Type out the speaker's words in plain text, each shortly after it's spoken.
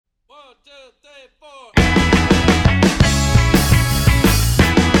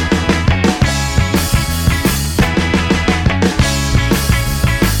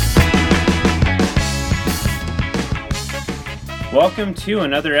Welcome to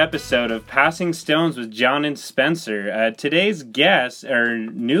another episode of Passing Stones with John and Spencer. Today's guests are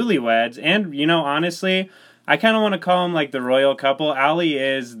newlyweds, and, honestly, I kind of want to call them like the royal couple. Allie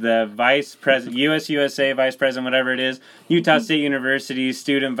is the vice president, USA vice president, whatever it is, Utah State University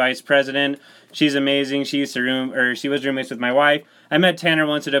student vice president. She's amazing. She was roommates with my wife. I met Tanner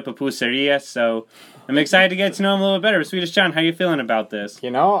once at a pupuseria, so I'm excited to get to know him a little bit better. Swedish John, how you feeling about this?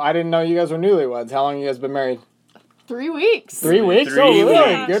 I didn't know you guys were newlyweds. How long have you guys been married? 3 weeks. 3 weeks? Three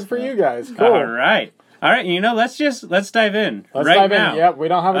really? weeks. Good for you guys. Cool. All right. Let's dive in. Let's right dive now. in. Yep, we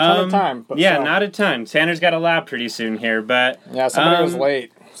don't have a ton of time. But not a ton. Tanner's got a lab pretty soon here, but... Yeah, somebody was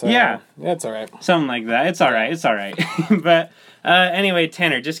late. So yeah. It's all right. Something like that. It's all right. But anyway,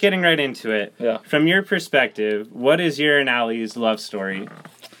 Tanner, just getting right into it. Yeah. From your perspective, what is your and Allie's love story?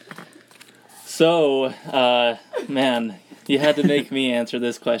 So, man... You had to make me answer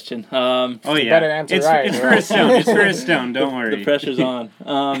this question. Oh, yeah. You better answer it's right. It's for a stone. It's for a stone. Don't worry. The pressure's on.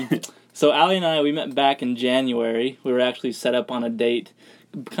 So Allie and I, we met back in January. We were actually set up on a date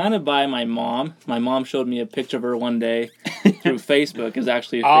kind of by my mom. My mom showed me a picture of her one day through Facebook. It was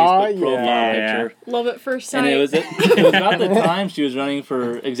actually a Facebook profile picture. Love it first sight. And it was about the time she was running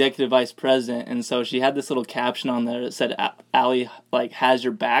for executive vice president, and so she had this little caption on there that said, Allie, has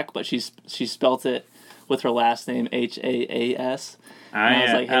your back, but she spelt it with her last name, Haas. And I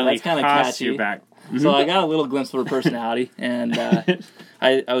was like, hey, that's kind of catchy. Your back. So I got a little glimpse of her personality, and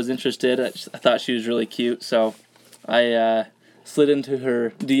I was interested. I thought she was really cute, so I slid into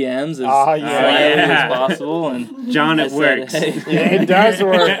her DMs as slightly as possible. And John, it works. Hey. Yeah, it does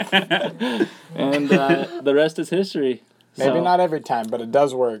work. And the rest is history. Maybe not every time, but it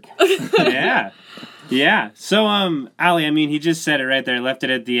does work. Yeah. So, Allie, he just said it right there, left it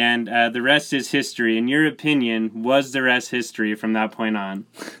at the end. The rest is history. In your opinion, was the rest history from that point on?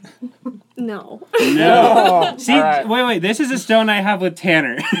 No. See, right. Wait. This is a stone I have with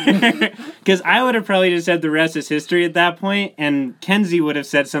Tanner. Because I would have probably just said the rest is history at that point, and Kenzie would have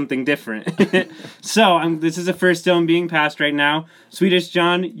said something different. So, this is the first stone being passed right now. Swedish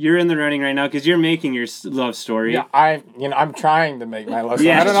John, you're in the running right now because you're making your love story. Yeah, I'm trying to make my love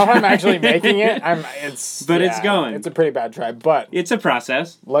story. I don't know if I'm actually making it. It's going. It's a pretty bad try, but it's a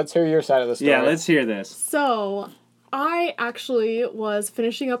process. Let's hear your side of the story. Yeah, let's hear this. So, I actually was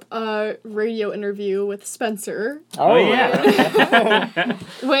finishing up a radio interview with Spencer. Oh yeah.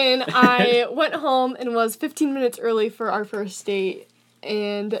 When I went home and was 15 minutes early for our first date.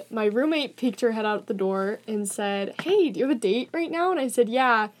 And my roommate peeked her head out the door and said, "Hey, do you have a date right now?" And I said,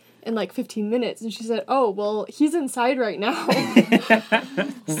 "Yeah, in like 15 minutes." And she said, "Oh, well, he's inside right now."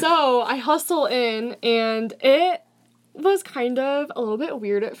 So I hustle in, and it was kind of a little bit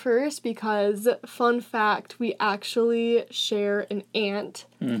weird at first because, fun fact, we actually share an aunt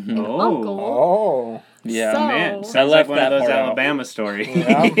and uncle. Oh. Yeah, man. Sounds like one of those Alabama stories.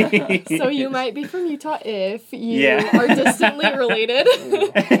 Yeah. So you might be from Utah if you are distantly related.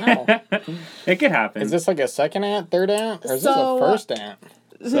 It could happen. Is this like a second aunt, third aunt, or is this a first aunt?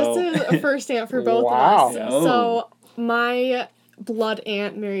 This is a first aunt for both of us. Yeah. So my blood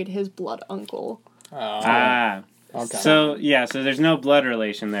aunt married his blood uncle. Okay. So there's no blood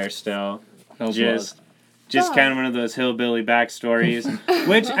relation there still. No Just kind of one of those hillbilly backstories,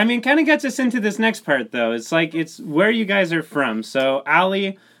 which, kind of gets us into this next part, though. It's where you guys are from. So,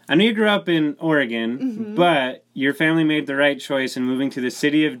 Allie, I know you grew up in Oregon, but your family made the right choice in moving to the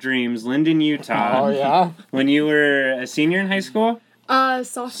city of dreams, Linden, Utah. Oh, yeah? When you were a senior in high school?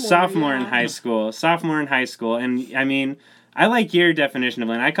 Sophomore in high school. Sophomore in high school. And, I like your definition of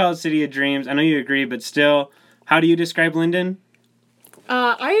Linden. I call it City of Dreams. I know you agree, but still, how do you describe Linden?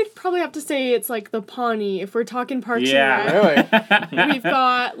 I'd probably have to say it's like the Pawnee, if we're talking Parks and Rec. Really? We've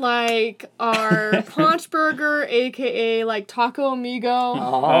got, our Paunch Burger, a.k.a., Taco Amigo.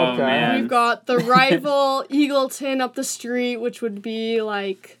 Oh, okay. Man. We've got the rival Eagleton up the street, which would be,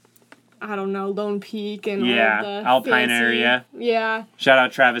 Lone Peak and all of the Alpine fancy area. Yeah. Shout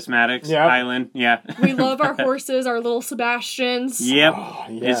out Travis Maddox, Island. Yeah. We love our horses, our little Sebastians. Yep. Oh,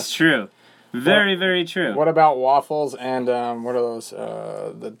 yes. It's true. Very, very true. What about waffles and, what are those,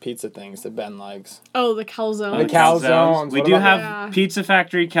 the pizza things that Ben likes? Oh, the calzones. The calzones. We do have Pizza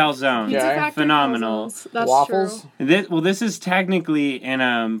Factory calzones. Pizza Factory phenomenal. Calzones. That's waffles? true. This is technically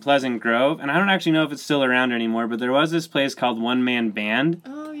in Pleasant Grove, and I don't actually know if it's still around anymore, but there was this place called One Man Band.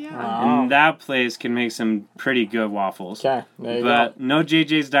 Oh, yeah. And that place can make some pretty good waffles. Okay, there you go. go. No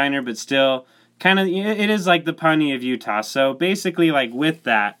JJ's Diner, but still, kind of, it is like the Pawnee of Utah. So basically, with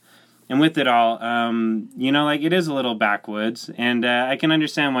that, and with it all, you know, like it is a little backwoods, and I can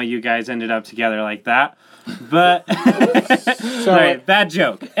understand why you guys ended up together like that. But sorry, bad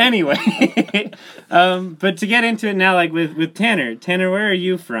joke. Anyway, but to get into it now, like with Tanner. Tanner, where are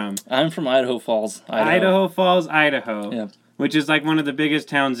you from? I'm from Idaho Falls, Idaho Falls, Idaho. Yeah. Which is like one of the biggest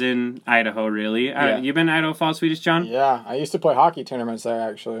towns in Idaho, really. Yeah. You been to Idaho Falls, Swedish John? Yeah, I used to play hockey tournaments there,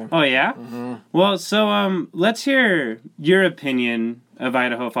 actually. Oh, yeah? Mm-hmm. Well, so let's hear your opinion of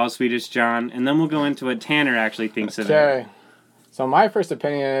Idaho Falls, Swedish John, and then we'll go into what Tanner actually thinks of it. Okay. So my first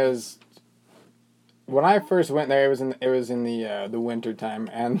opinion is, when I first went there, it was in the winter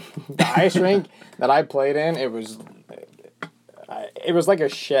time, and the ice rink that I played in, it was like a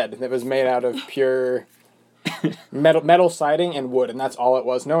shed that was made out of pure metal siding and wood, and that's all it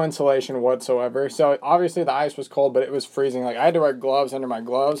was. No insulation whatsoever. So obviously the ice was cold, but it was freezing. Like, I had to wear gloves under my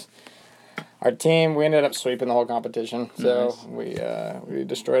gloves. Our team, we ended up sweeping the whole competition, so nice. We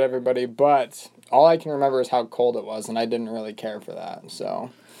destroyed everybody. But all I can remember is how cold it was, and I didn't really care for that.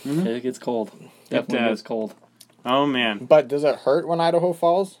 So It gets cold. Definitely gets cold. Oh man! But does it hurt when Idaho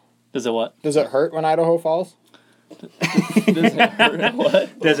falls? Does it what? Does it hurt when Idaho falls? Does it hurt?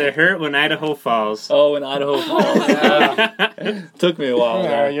 What? Does it hurt when Idaho falls? Oh, when Idaho Falls. Yeah. Took me a while.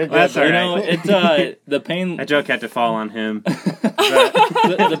 Yeah, you're good. That's all You right. know, it's the pain. That joke had to fall on him.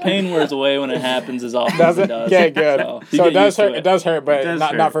 The pain wears away when it happens as often Does as it? it does. Okay, good. you So get it does used to hurt. It does hurt, but It does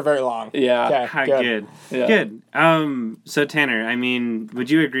not hurt. for very long. Yeah. Okay, Good. Yeah. Good. So Tanner, I mean, would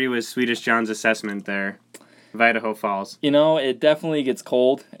you agree with Swedish John's assessment there of Idaho Falls? You know, it definitely gets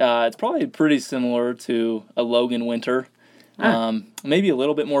cold. It's probably pretty similar to a Logan winter. Maybe a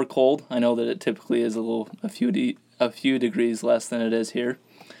little bit more cold. I know that it typically is a few degrees less than it is here.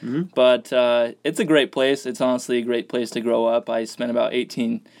 Mm-hmm. But it's a great place. It's honestly a great place to grow up. I spent about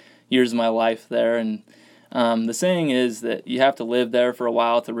 18 years of my life there, and the saying is that you have to live there for a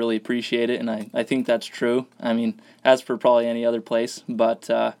while to really appreciate it, and I think that's true. I mean, as for probably any other place, but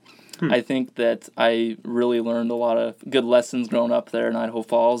I think that I really learned a lot of good lessons growing up there in Idaho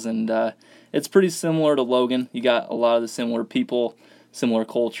Falls, and it's pretty similar to Logan. You got a lot of the similar people, similar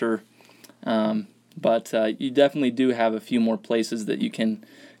culture, but you definitely do have a few more places that you can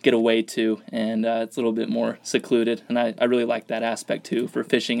get away to, and it's a little bit more secluded, and I really like that aspect too for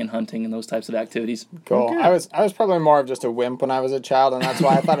fishing and hunting and those types of activities. Cool. Okay. I was probably more of just a wimp when I was a child, and that's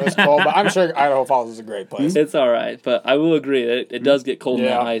why I thought it was cold. But I'm sure Idaho Falls is a great place. It's all right, but I will agree that it does get cold in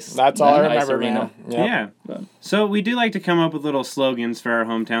that ice. That's all I that ice remember, arena. man. Yep. Yeah. But So we do like to come up with little slogans for our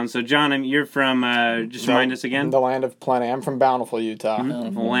hometown. So John, you're from, just remind us again. The land of plenty. I'm from Bountiful, Utah.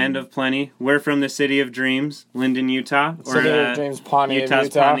 The land of plenty. We're from the city of dreams, Linden, Utah. City of Dreams, Pawnee, Utah's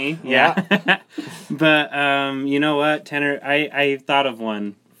Utah. Pawnee. Yeah. But you know what, Tanner? I thought of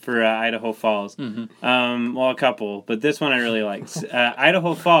one for Idaho Falls. Mm-hmm. Well, a couple, but this one I really like.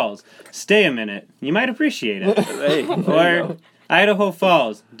 Idaho Falls. Stay a minute. You might appreciate it. hey, Or Idaho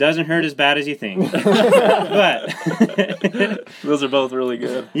Falls doesn't hurt as bad as you think. But those are both really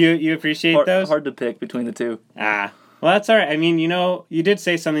good. you appreciate those? Hard to pick between the two. Well, that's all right. I mean, you know, you did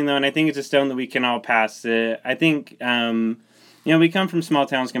say something, though, and I think it's a stone that we can all pass. I think, you know, we come from small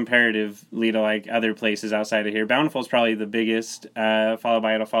towns comparatively to, like, other places outside of here. Bountiful is probably the biggest, followed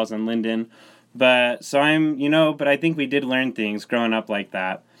by Idaho Falls and Linden. But, so but I think we did learn things growing up like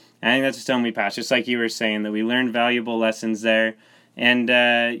that. I think that's a stone we pass, just like you were saying, that we learned valuable lessons there. And,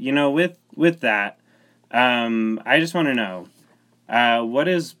 you know, with that, I just want to know, what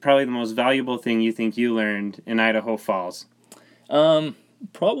is probably the most valuable thing you think you learned in Idaho Falls?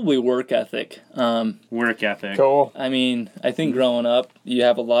 Probably work ethic. Work ethic. Cool. I mean, I think growing up, you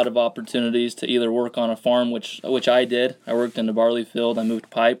have a lot of opportunities to either work on a farm, which I did. I worked in a barley field. I moved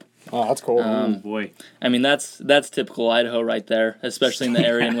pipe. Oh, that's cool. Oh, boy. I mean, that's typical Idaho right there, especially in the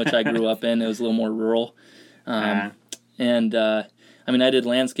area in which I grew up in. It was a little more rural. And, I mean, I did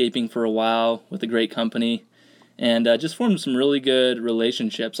landscaping for a while with a great company and just formed some really good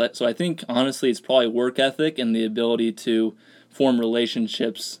relationships. So I think, honestly, it's probably work ethic and the ability to form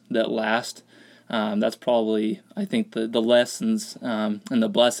relationships that last. That's probably, I think, the lessons and the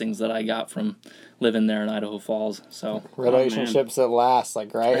blessings that I got from living there in Idaho Falls. So Relationships that last,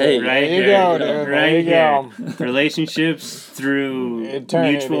 like right Hey, here. Right There you here, go, dude. There you go. Relationships through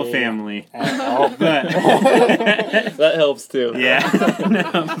Eternity. mutual family. Oh, But, that helps too. yeah.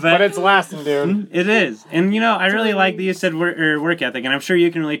 No, but it's lasting, dude. it is. And, you know, I really like that you said work ethic, and I'm sure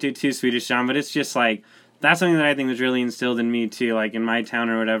you can relate to it too, Swedish John, but it's just like, that's something that I think was really instilled in me too, like in my town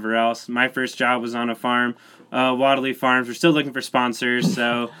or whatever else. My first job was on a farm, Wadley Farms. We're still looking for sponsors,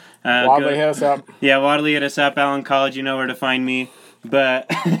 so... Wadley, hit us up. Yeah, Wadley, hit us up. Allen College, you know where to find me. But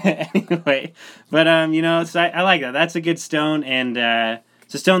anyway, you know, so I like that. That's a good stone, and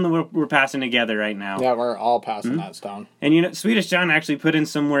It's a stone that we're passing together right now. Yeah, we're all passing that stone. And you know, Swedish John actually put in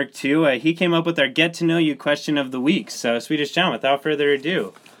some work too. He came up with our Get to Know You question of the week. So, Swedish John, without further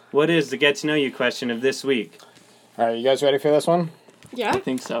ado, what is the Get to Know You question of this week? All right, you guys ready for this one? Yeah. I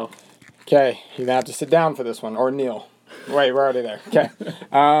think so. Okay, you're gonna have to sit down for this one, or kneel. Wait, we're already there. Okay.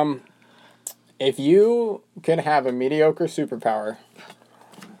 If you could have a mediocre superpower,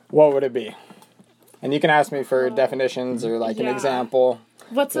 what would it be? And you can ask me for definitions or like an Yeah. example.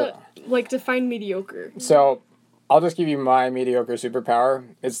 What's define mediocre? So, I'll just give you my mediocre superpower.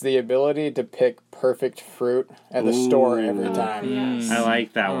 It's the ability to pick perfect fruit at the store every time. Yes. I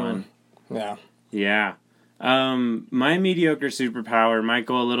like that one. Yeah. Yeah. My mediocre superpower might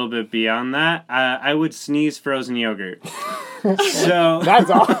go a little bit beyond that. I would sneeze frozen yogurt. So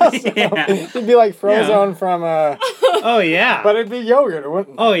That's awesome. Yeah. It'd be like Frozone from Oh yeah. but it'd be yogurt. It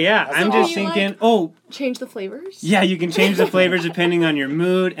wouldn't. Oh yeah. I'm So just do you, thinking. like- Oh Change the flavors? yeah, you can change the flavors depending on your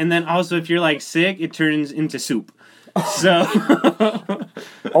mood, and then also if you're like sick, it turns into soup. So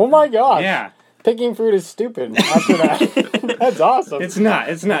Oh my gosh. yeah. Picking fruit is stupid after that. That's awesome. It's not.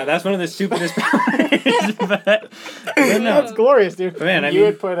 That's one of the stupidest powers. but no. That's glorious, dude. Man, I you mean-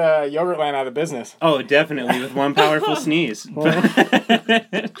 would put Yogurtland out of business. Oh, definitely with one powerful sneeze.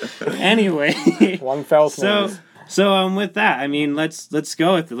 Anyway, One fell sneeze. so with that, I mean, let's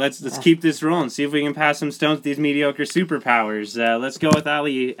go with it. Let's keep this rolling. See if we can pass some stones with these mediocre superpowers. Let's go with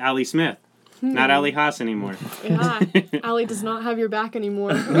Ali Smith, not Ali Haas anymore. Yeah. Allie does not have your back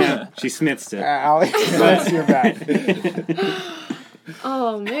anymore. Yeah, she Smiths it. Allie, that's your back.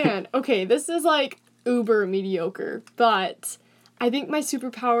 Oh man. Okay, this is like uber mediocre, but I think my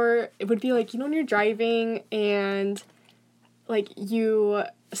superpower it would be like, you know, when you're driving and like you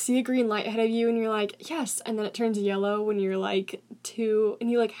see a green light ahead of you and you're like, yes, and then it turns yellow when you're like 2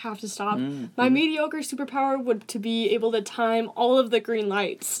 and you like have to stop. My mediocre superpower would to be able to time all of the green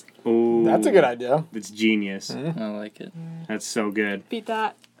lights. Ooh, That's a good idea. That's genius. I like it. That's so good. Beat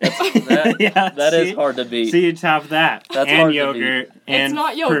that. That, Yeah, that is see? hard to beat. See, you top that. That's and hard to yogurt and It's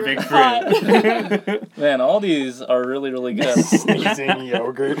not yogurt, perfect fruit. but Man, all these are really, really good. Sneezing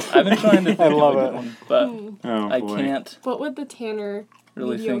yogurt. I've been trying to think I of love a good it. one, but Oh I boy. can't what would the Tanner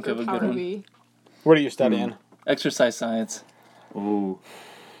really think mediocre of a power good one. be? What are you studying? Exercise science. Oh,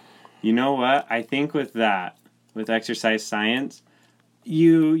 you know what? I think with exercise science,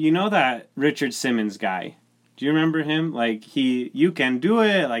 you know that Richard Simmons guy. Do you remember him? Like you can do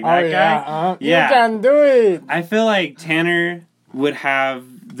it. Like that Oh, yeah. guy. Yeah. You can do it. I feel like Tanner would have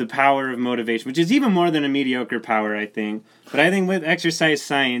the power of motivation, which is even more than a mediocre power, I think. But I think with exercise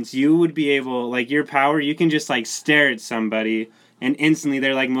science, you would be able, like your power, you can just like stare at somebody and instantly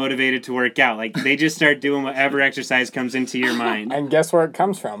they're like motivated to work out. Like they just start doing whatever exercise comes into your mind. And guess where it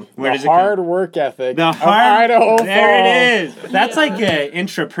comes from? Where the does it come? hard work ethic The of hard, Idaho there Falls. it is. That's like an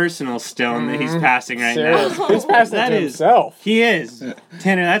intrapersonal stone that he's passing right Serious. now. He's passed it That to is- himself. He is.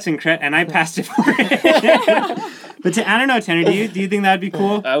 Tanner, that's incredible. And I passed it for it. But I don't know, Tanner, do you think that'd be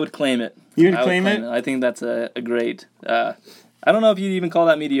cool? I would claim it. You'd I would claim it? I think that's a great. I don't know if you'd even call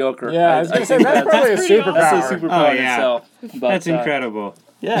that mediocre. Yeah, I was going to say, think that's probably a pretty awesome. superpower. that's a superpower Oh, in yeah. itself. But, That's incredible.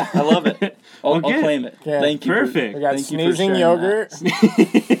 Yeah, I love it. I'll good. claim it. Yeah. Thank you. Perfect. We got Thank you for sneezing sharing yogurt,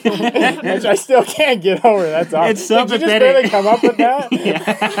 which I still can't get over. That's awesome. It's so Did you just pathetic. barely come up with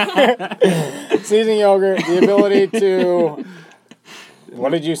that? Sneezing yogurt, the ability to,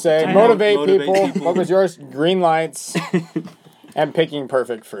 what did you say? I know, Motivate motivate people. people. What was yours? Green lights and picking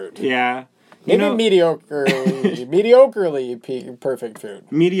perfect fruit. Yeah. You Maybe know, mediocrely perfect fruit.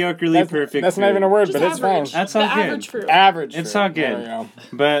 mediocrely perfect. That's not even a food. word, Just but it's fine. average. That's the all good. average fruit. Average. It's fruit. all good. There we go.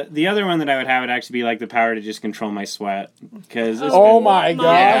 But the other one that I would have would actually be like the power to just control my sweat. Because Oh my my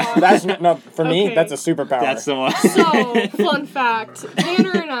gosh. That's no for me. Okay. That's a superpower. that's the one. So, fun fact,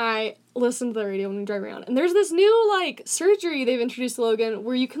 Tanner and I listen to the radio when we drive around, and there's this new, like, surgery they've introduced to Logan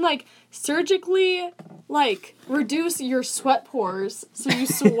where you can, like, surgically, like, reduce your sweat pores so you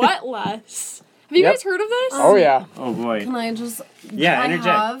sweat less. Have you Yep. guys heard of this? Oh yeah. Oh boy. Can I just? Yeah, I interject.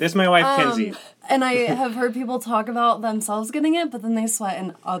 have, This is my wife, Kenzie. And I have heard people talk about themselves getting it, but then they sweat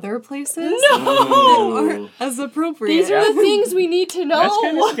in other places. Ooh. Aren't as appropriate. These are the things we need to know. That's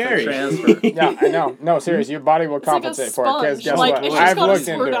kind of scary. Transfer. Yeah, I know. No, seriously, your body will like a compensate for it. Because sponge. guess Like, what? it's just I've gotta looked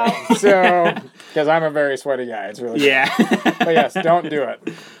into squirt it. out. So, because I'm a very sweaty guy, it's really. Yeah. But yes, don't do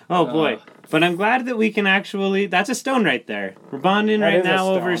it. Oh boy. But I'm glad that we can actually. That's a stone right there. We're bonding That right is a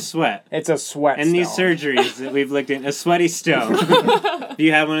now over stone. sweat. It's a sweat. And these stone. surgeries that we've looked at. A sweaty stone. Do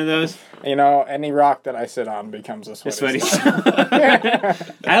you have one of those? You know, any rock that I sit on becomes a A sweaty, sweaty stone. stone.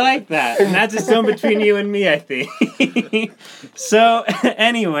 I like that. And that's a stone between you and me, I think. So,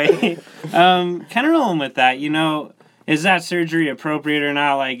 anyway, kind of rolling with that, you know, is that surgery appropriate or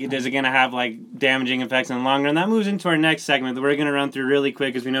not? Like, is it going to have, like, damaging effects in the long run? That moves into our next segment that we're going to run through really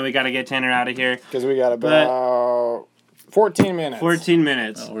quick because we know we got to get Tanner out of here. Because we got about 14 minutes. 14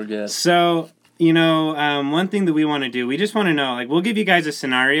 minutes. Oh, we're good. So, one thing that we want to do, we just want to know, like, we'll give you guys a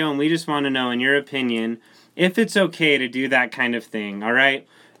scenario, and we just want to know, in your opinion, if it's okay to do that kind of thing, all right?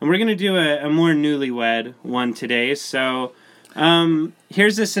 And we're going to do a more newlywed one today. So,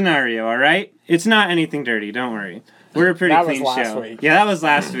 here's the scenario, all right? It's not anything dirty, don't worry. We're a pretty clean show. Last week. Yeah, that was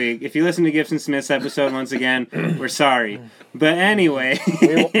last week. If you listen to Gibson Smith's episode once again, we're sorry. But anyway.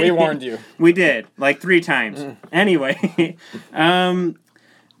 we warned you. We did, like 3 times. Anyway,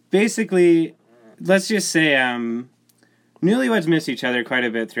 basically, let's just say newlyweds miss each other quite a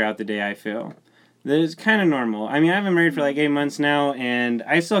bit throughout the day, I feel. It's kind of normal. I mean, I've been married for like 8 months now, and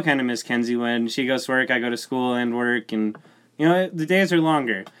I still kind of miss Kenzie when she goes to work, I go to school and work, and, the days are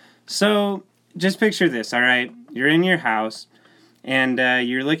longer. So, just picture this, all right? You're in your house, and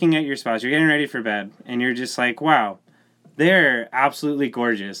you're looking at your spouse. You're getting ready for bed, and you're just like, wow, they're absolutely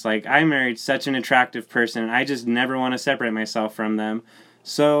gorgeous. Like, I married such an attractive person, and I just never want to separate myself from them.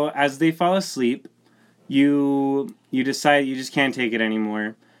 So, as they fall asleep, you decide you just can't take it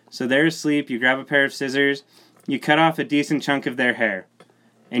anymore. So they're asleep, you grab a pair of scissors, you cut off a decent chunk of their hair,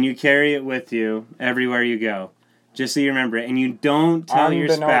 and you carry it with you everywhere you go. Just so you remember it. And you don't tell your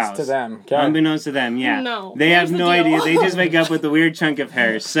spouse. Unbeknownst to them. Okay? Unbeknownst to them, yeah. No. They have Here's no the deal. idea. They just wake up with a weird chunk of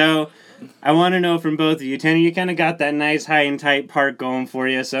hair. So I want to know from both of you. Tanner, you kind of got that nice high and tight part going for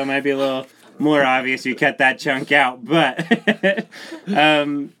you, so it might be a little more obvious you cut that chunk out. But we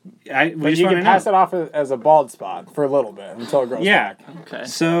But just you want can to pass know. it off as a bald spot for a little bit until it grows Yeah. back. Okay.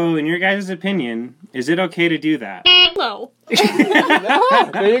 So, in your guys' opinion, is it okay to do that? No.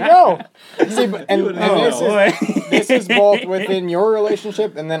 There you go. See, and boy. this is both within your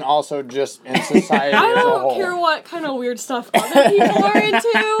relationship and then also just in society I as a don't whole. care what kind of weird stuff other people are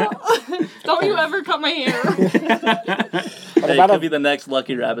into. Don't you ever cut my hair. Hey, it about could be the next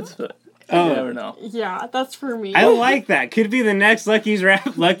Lucky Rabbit's foot. Oh. You never know. Yeah, that's for me. I like that. Could be the next Lucky's the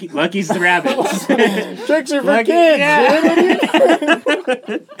Rabbits. Tricks are for Lucky- kids. yeah.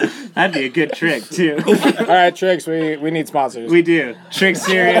 That'd be a good trick, too. All right, Tricks, we need sponsors. We do. Trick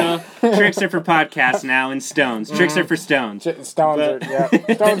cereal. Tricks are for podcasts now, and stones. Tricks are for stones. Stones are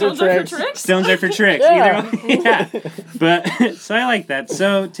Stones are Those are for Tricks. tricks? Stones are for tricks. Yeah. Either way. Yeah. But, so I like that.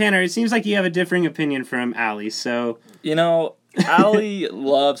 So, Tanner, it seems like you have a differing opinion from Allie, so... Allie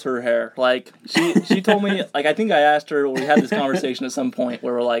loves her hair. Like, she told me, like, I think I asked her, we had this conversation at some point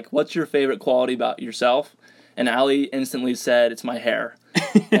where we're like, what's your favorite quality about yourself? And Allie instantly said, it's my hair.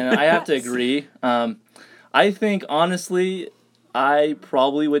 And I have to agree. I think, honestly, I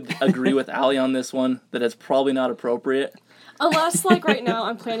probably would agree with Allie on this one, that it's probably not appropriate. Unless, like, right now,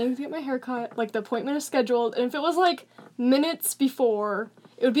 I'm planning to get my hair cut, like, the appointment is scheduled, and if it was, like, minutes before,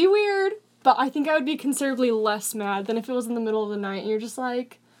 it would be weird, but I think I would be considerably less mad than if it was in the middle of the night, and you're just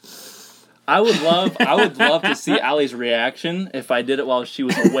like... I would love to see Allie's reaction if I did it while she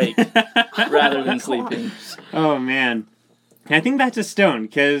was awake, rather than sleeping. Oh, man. I think that's a stone,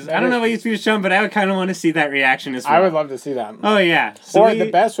 because I don't know what used to be a stone, but I would kind of want to see that reaction as well. I would love to see that. Oh, yeah. So Or the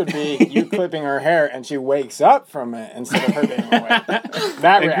best would be you clipping her hair and she wakes up from it instead of her being awake.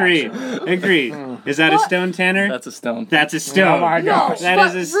 That Agreed. reaction. Agreed. Is that a stone, Tanner? That's a stone. That's a stone. Oh my gosh.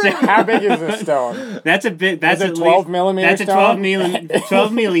 That is a stone. How big is this stone? That's a bit. That's Is it at 12 least, millimeter That's a stone?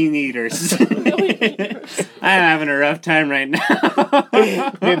 12 millimeters. I'm having a rough time right now.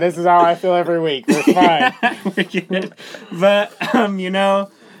 Dude, this is how I feel every week. We're fine. We're good. But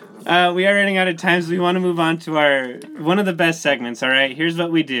we are running out of time, so we want to move on to our one of the best segments. All right, here's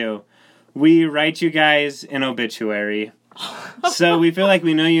what we do: we write you guys an obituary. So we feel like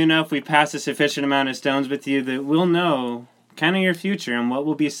we know you enough. We pass a sufficient amount of stones with you that we'll know kind of your future and what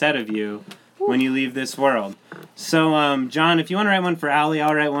will be said of you when you leave this world. So, John, if you want to write one for Allie,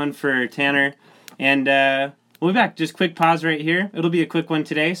 I'll write one for Tanner. And we'll be back. Just quick pause right here. It'll be a quick one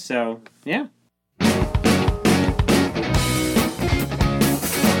today, so yeah.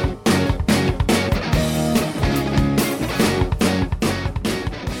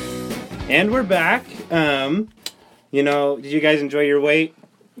 And we're back. Did you guys enjoy your wait?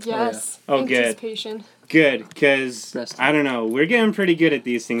 Yes. Oh, good. Anticipation. Good, because, Rest. I don't know, we're getting pretty good at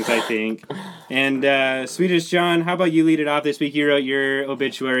these things, I think. And, Swedish John, how about you lead it off this week? You wrote your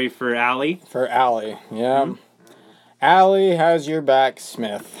obituary for Allie. For Allie, yeah. Allie has your back,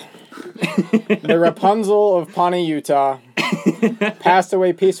 Smith. The Rapunzel of Pawnee, Utah, passed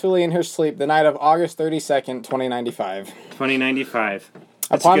away peacefully in her sleep the night of August 32nd, 2095. 2095.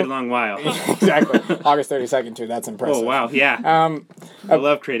 That's a good long while. Exactly. August 32nd, too. That's impressive. Oh, wow. Yeah. I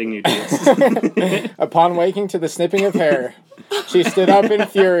love creating new dates. Upon waking to the snipping of hair, she stood up in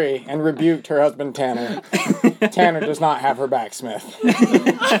fury and rebuked her husband, Tanner. Tanner does not have her back, Smith.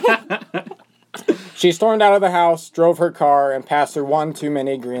 She stormed out of the house, drove her car, and passed her one too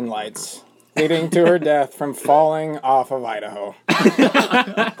many green lights, leading to her death from falling off of Idaho.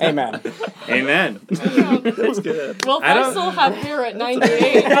 Amen. Amen. That's good. Well, if I still have hair at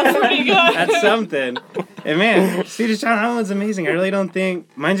 98, that's pretty good. That's something. And man, Swedish John Holland's amazing. I really don't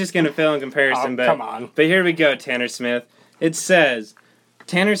think mine's just gonna fail in comparison. But come on. But here we go, Tanner Smith. It says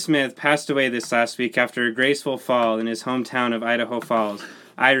Tanner Smith passed away this last week after a graceful fall in his hometown of Idaho Falls.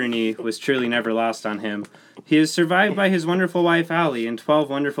 Irony was truly never lost on him. He is survived by his wonderful wife, Allie, and 12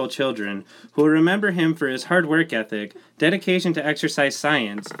 wonderful children, who will remember him for his hard work ethic, dedication to exercise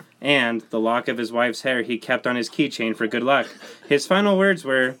science, and the lock of his wife's hair he kept on his keychain for good luck. His final words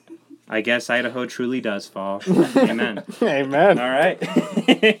were, I guess Idaho truly does fall. Amen. Amen. All right.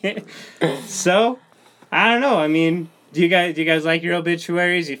 So, I don't know. I mean, do you guys like your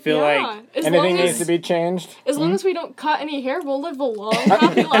obituaries? You feel like as anything long needs to be changed? As long as we don't cut any hair, we'll live a long,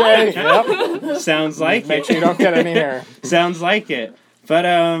 happy life. Yep. sounds like Make it. sure you don't get any hair. Sounds like it. But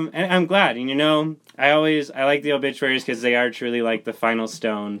and I'm glad. And I like the obituaries because they are truly like the final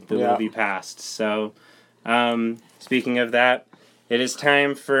stone that will be passed. So, speaking of that, it is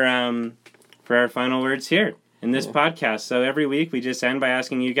time for our final words here in this podcast. So every week we just end by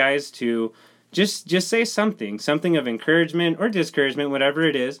asking you guys to just say something of encouragement or discouragement, whatever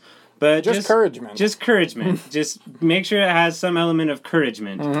it is. But Just encouragement. Just encouragement. Just make sure it has some element of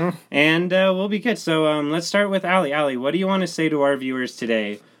encouragement. Mm-hmm. And we'll be good. So let's start with Allie. Allie, what do you want to say to our viewers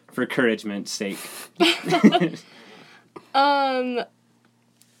today for encouragement's sake? I don't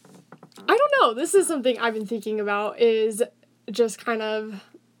know. This is something I've been thinking about, is just kind of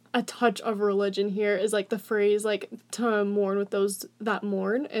a touch of religion here, is like the phrase, like, to mourn with those that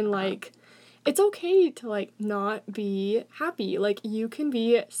mourn, and like, it's okay to like not be happy. Like, you can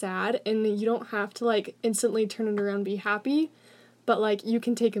be sad and you don't have to like instantly turn it around and be happy, but like you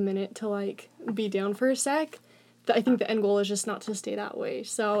can take a minute to like be down for a sec. I think the end goal is just not to stay that way.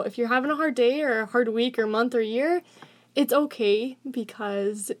 So if you're having a hard day or a hard week or month or year, it's okay,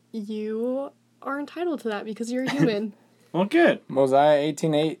 because you are entitled to that, because you're a human. Well, good. Mosiah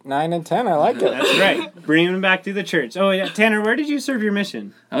 18, 8, 9, and 10. I like it. That's right. Bringing them back to the church. Oh, yeah. Tanner, where did you serve your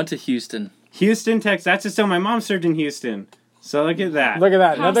mission? I went to Houston. Houston, Texas. That's just so my mom served in Houston. So look at that. Look at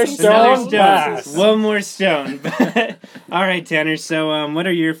that. Another Passing stone. stone. Pass. One more stone. All right, Tanner. So what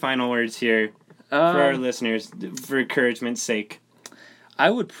are your final words here for our listeners, for encouragement's sake? I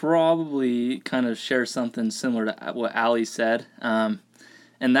would probably kind of share something similar to what Allie said. And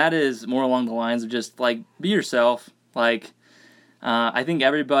that is more along the lines of just, like, be yourself. Like, I think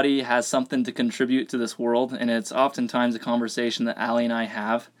everybody has something to contribute to this world, and it's oftentimes a conversation that Allie and I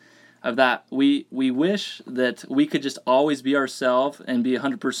have, of that we wish that we could just always be ourselves and be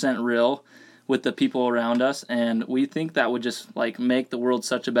 100% real with the people around us, and we think that would just like make the world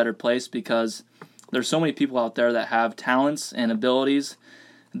such a better place, because there's so many people out there that have talents and abilities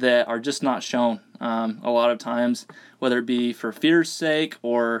that are just not shown a lot of times, whether it be for fear's sake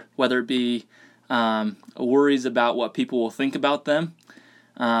or whether it be worries about what people will think about them.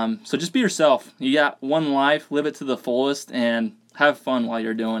 So just be yourself. You got one life, live it to the fullest, and have fun while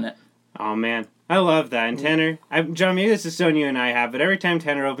you're doing it. Oh, man. I love that. And Tanner, John, maybe this is something you and I have, but every time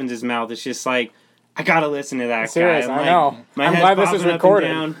Tanner opens his mouth, it's just like, I gotta listen to that Serious, guy. I know. My I'm head's glad this is bobbing up and recorded.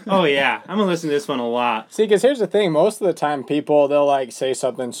 down. Oh, yeah. I'm gonna listen to this one a lot. See, because here's the thing. Most of the time, people, they'll, like, say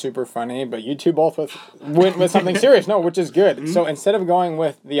something super funny, but you two both went with something serious. No, which is good. Mm-hmm. So instead of going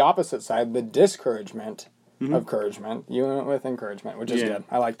with the opposite side, the discouragement of encouragement, you went with encouragement, which is good.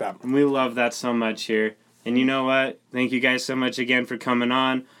 I like that. And we love that so much here. And you know what? Thank you guys so much again for coming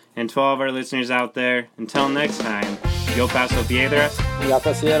on. And to all of our listeners out there, until next time, yo paso piedras. Ya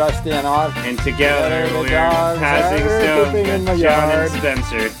pasieras DNR. And together The we're dogs passing are stones pooping in with the John yard. and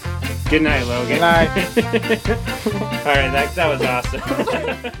Spencer. Good night, Logan. Good night. All right, that was awesome.